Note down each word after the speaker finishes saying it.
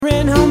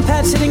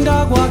pet sitting,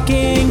 dog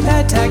walking,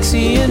 pet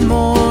taxi, and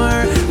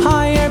more.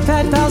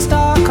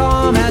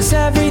 HirePetPals.com has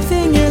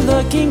everything you're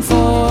looking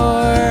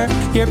for.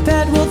 Your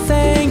pet will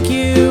thank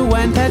you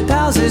when Pet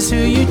Pals is who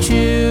you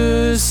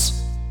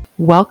choose.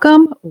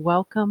 Welcome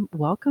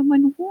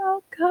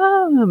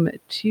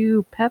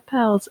to Pet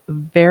Pal's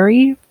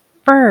very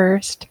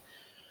first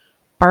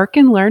Bark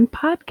and Learn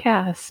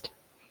podcast.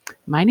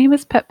 My name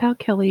is Pet Pal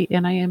Kelly,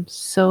 and I am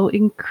so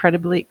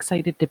incredibly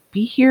excited to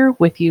be here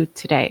with you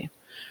today.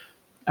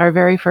 Our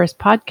very first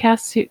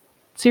podcast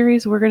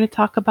series we're going to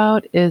talk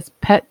about is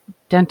pet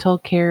dental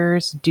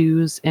care's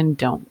do's and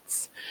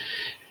don'ts.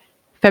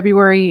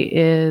 February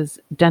is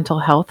Dental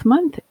Health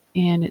Month,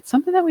 and it's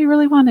something that we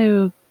really want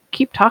to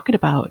keep talking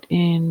about.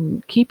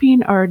 And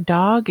keeping our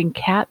dog and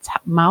cat's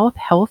mouth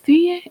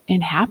healthy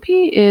and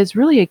happy is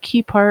really a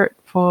key part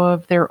for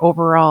their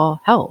overall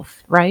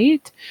health,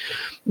 right?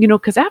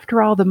 Because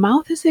after all, the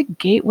mouth is a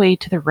gateway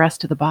to the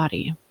rest of the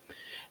body.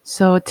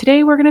 So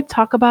today we're going to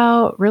talk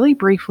about really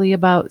briefly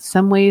about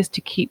some ways to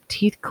keep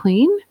teeth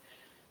clean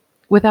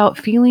without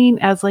feeling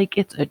as like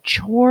it's a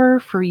chore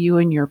for you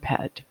and your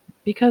pet.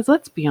 Because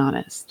let's be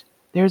honest,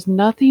 there's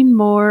nothing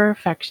more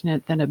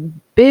affectionate than a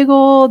big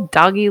old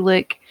doggy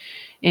lick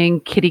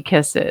and kitty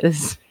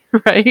kisses,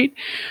 right?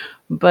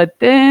 But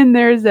then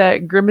there's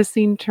that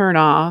grimacing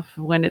turnoff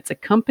when it's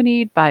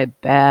accompanied by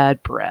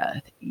bad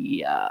breath.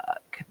 Yuck.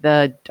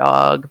 The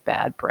dog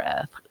bad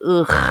breath.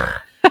 Ugh.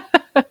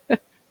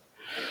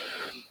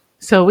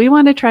 So we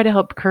want to try to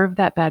help curb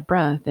that bad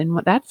breath. And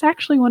that's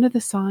actually one of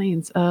the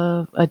signs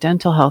of a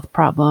dental health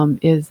problem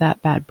is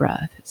that bad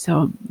breath.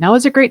 So now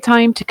is a great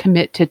time to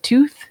commit to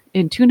tooth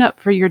and tune up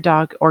for your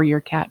dog or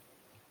your cat.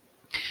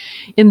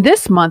 In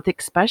this month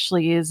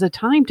especially is a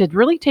time to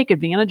really take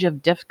advantage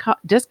of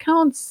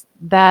discounts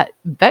that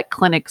vet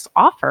clinics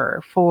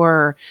offer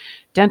for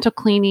dental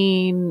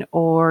cleaning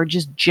or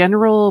just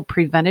general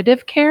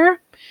preventative care.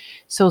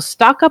 So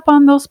stock up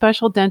on those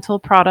special dental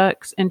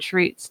products and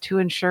treats to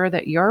ensure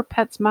that your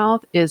pet's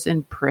mouth is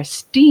in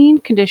pristine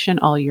condition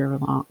all year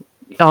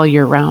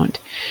round.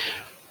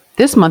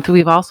 This month,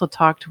 we've also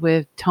talked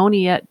with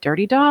Tony at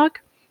Dirty Dog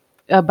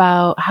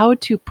about how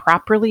to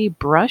properly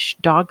brush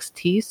dogs'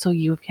 teeth. So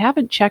you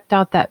haven't checked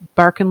out that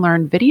Bark and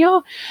Learn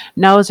video,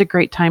 now is a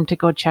great time to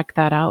go check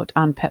that out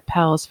on Pet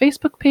Pal's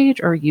Facebook page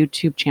or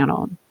YouTube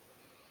channel.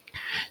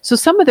 So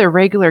some of the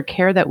regular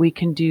care that we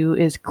can do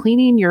is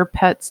cleaning your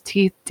pet's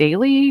teeth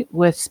daily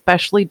with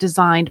specially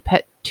designed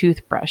pet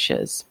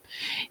toothbrushes.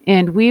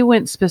 And we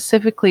went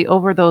specifically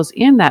over those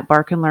in that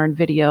Bark and Learn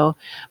video,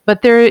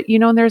 but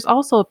there's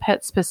also a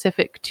pet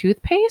specific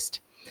toothpaste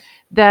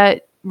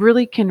that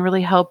really can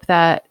help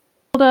that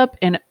build up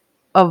and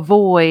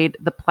avoid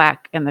the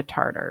plaque and the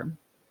tartar.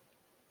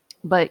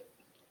 But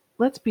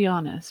let's be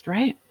honest,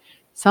 right?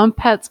 Some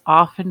pets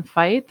often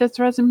fight this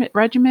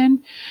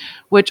regimen,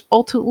 which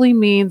ultimately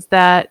means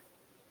that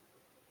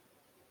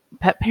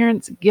pet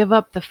parents give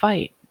up the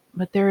fight.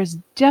 But there is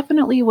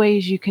definitely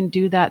ways you can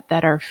do that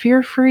are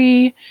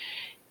fear-free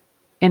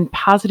and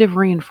positive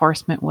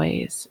reinforcement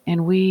ways.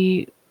 And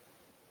we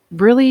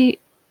really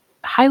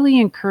highly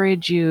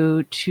encourage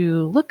you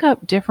to look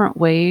up different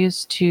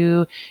ways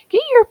to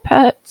get your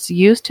pets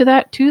used to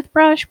that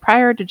toothbrush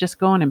prior to just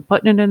going and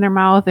putting it in their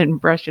mouth and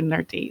brushing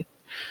their teeth.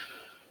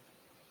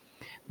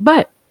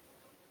 But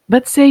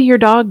let's say your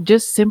dog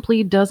just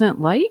simply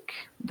doesn't like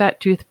that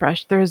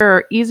toothbrush. There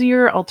are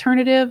easier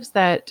alternatives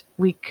that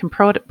we can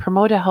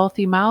promote a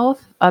healthy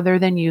mouth other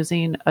than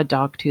using a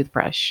dog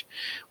toothbrush.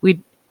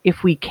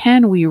 If we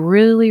can, we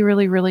really,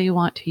 really, really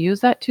want to use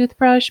that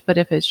toothbrush. But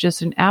if it's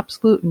just an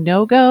absolute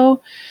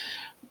no-go,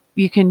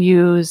 you can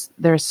use,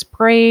 there's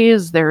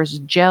sprays, there's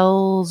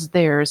gels,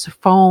 there's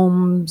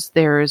foams,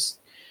 there's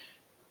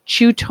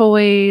chew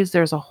toys.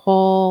 There's a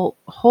whole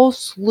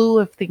slew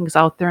of things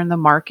out there in the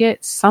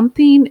market.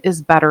 Something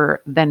is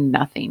better than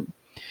nothing.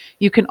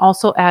 You can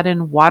also add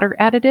in water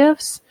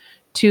additives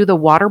to the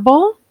water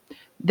bowl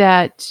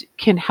that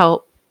can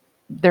help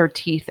their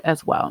teeth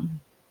as well.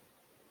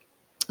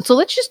 So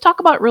let's just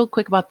talk real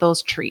quick about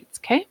those treats,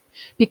 okay?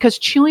 Because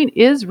chewing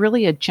is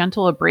really a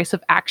gentle,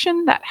 abrasive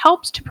action that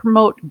helps to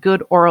promote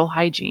good oral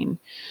hygiene.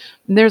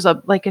 And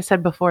like I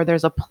said before,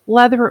 there's a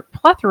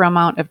plethora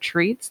amount of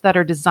treats that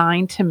are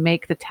designed to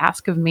make the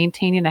task of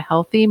maintaining a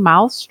healthy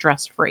mouth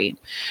stress-free.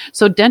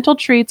 So dental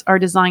treats are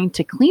designed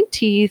to clean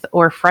teeth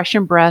or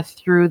freshen breath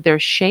through their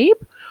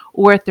shape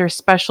or with their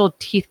special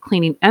teeth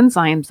cleaning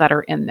enzymes that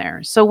are in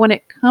there. So when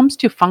it comes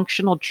to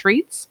functional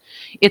treats,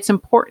 it's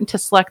important to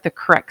select the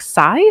correct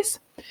size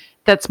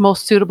that's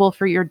most suitable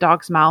for your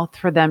dog's mouth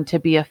for them to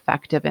be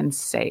effective and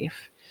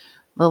safe.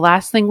 The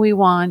last thing we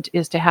want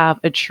is to have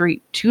a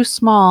treat too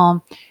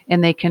small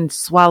and they can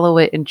swallow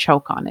it and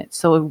choke on it.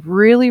 So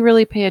really,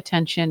 really pay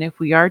attention if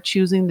we are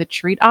choosing the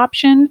treat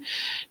option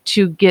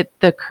to get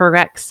the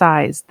correct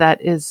size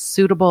that is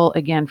suitable,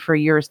 again, for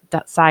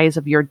that size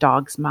of your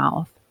dog's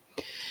mouth.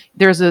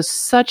 There's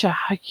such a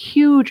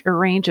huge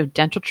range of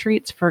dental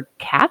treats for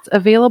cats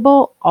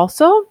available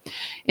also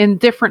in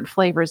different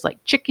flavors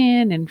like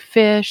chicken and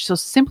fish. So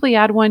simply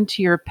add one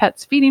to your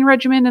pet's feeding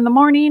regimen in the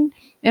morning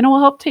and it will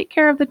help take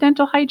care of the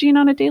dental hygiene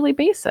on a daily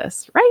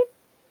basis, right?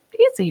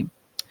 Easy.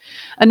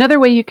 Another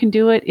way you can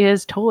do it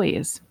is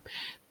toys.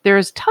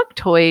 There's tuck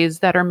toys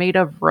that are made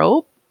of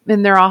rope,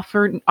 and they're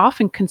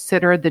often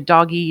considered the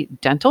doggy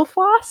dental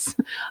floss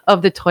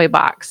of the toy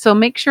box. So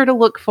make sure to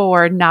look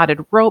for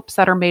knotted ropes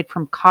that are made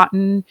from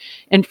cotton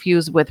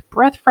infused with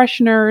breath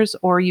fresheners,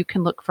 or you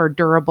can look for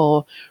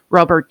durable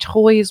rubber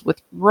toys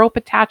with rope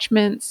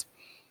attachments.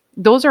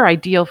 Those are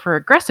ideal for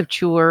aggressive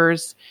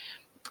chewers.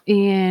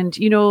 And,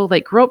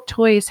 like rope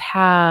toys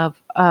have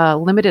a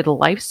limited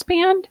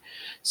lifespan.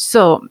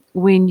 So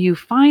when you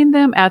find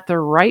them at the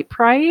right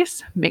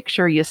price, make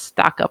sure you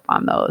stock up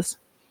on those.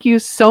 Thank you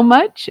so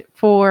much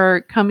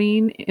for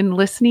coming and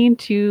listening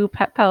to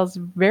Pet Pals'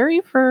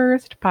 very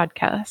first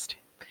podcast.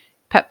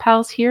 Pet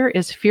Pals here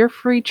is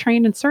fear-free,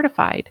 trained, and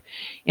certified.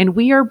 And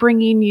we are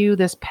bringing you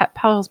this Pet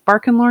Pals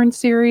Bark and Learn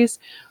series,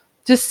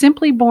 just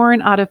simply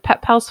born out of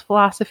Pet Pals'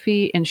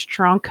 philosophy and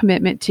strong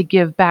commitment to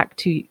give back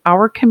to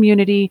our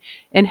community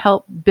and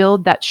help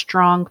build that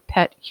strong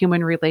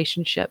pet-human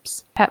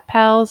relationships. Pet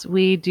Pals,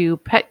 we do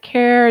pet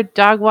care,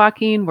 dog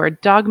walking. We're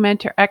dog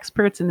mentor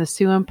experts in the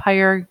Sioux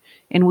Empire,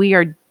 and we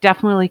are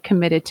definitely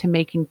committed to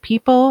making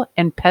people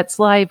and pets'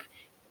 life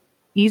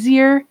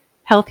easier,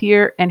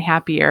 healthier, and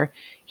happier.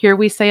 Here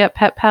we say at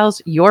Pet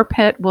Pals, your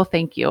pet will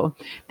thank you.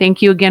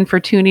 Thank you again for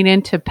tuning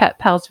in to Pet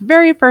Pals'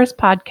 very first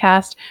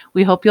podcast.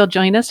 We hope you'll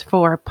join us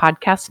for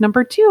podcast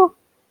number 2.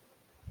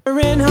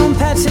 In-home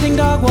pet sitting,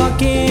 dog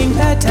walking,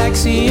 pet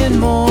taxi, and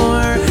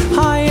more.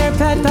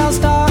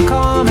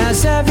 HirePetPals.com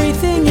has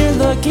everything you're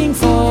looking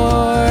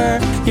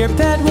for. Your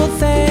pet will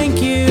thank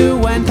you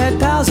when Pet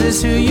Pals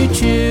is who you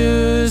choose.